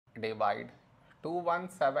divide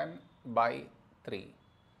 217 by 3.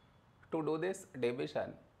 To do this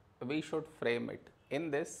division, we should frame it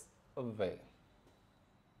in this way.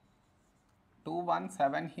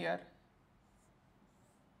 217 here,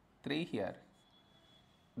 3 here.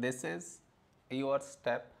 This is your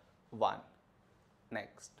step 1.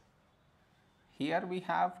 Next, here we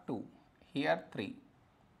have 2, here 3.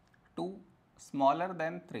 2 smaller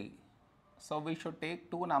than 3. So we should take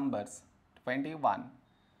two numbers, 21.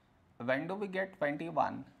 When do we get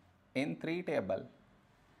 21? In 3 table.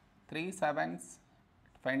 3 sevens,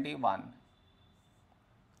 21.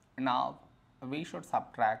 Now we should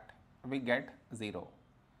subtract, we get 0.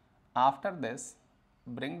 After this,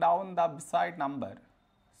 bring down the beside number.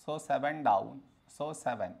 So 7 down, so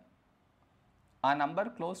 7. A number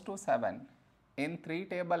close to 7 in 3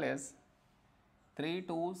 table is 3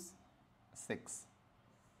 2s, 6.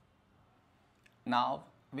 Now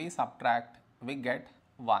we subtract, we get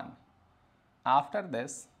 1. After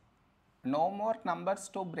this, no more numbers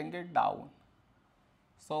to bring it down.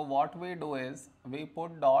 So what we do is, we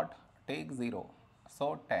put dot, take 0.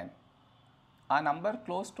 So 10. A number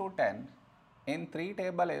close to 10 in 3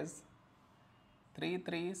 table is 3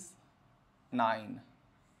 3s, 9.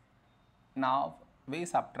 Now we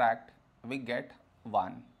subtract, we get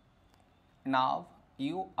 1. Now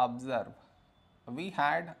you observe, we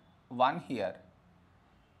had 1 here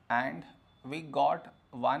and we got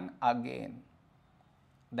 1 again.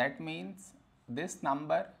 That means this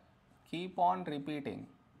number keep on repeating.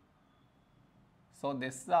 So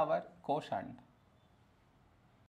this is our quotient.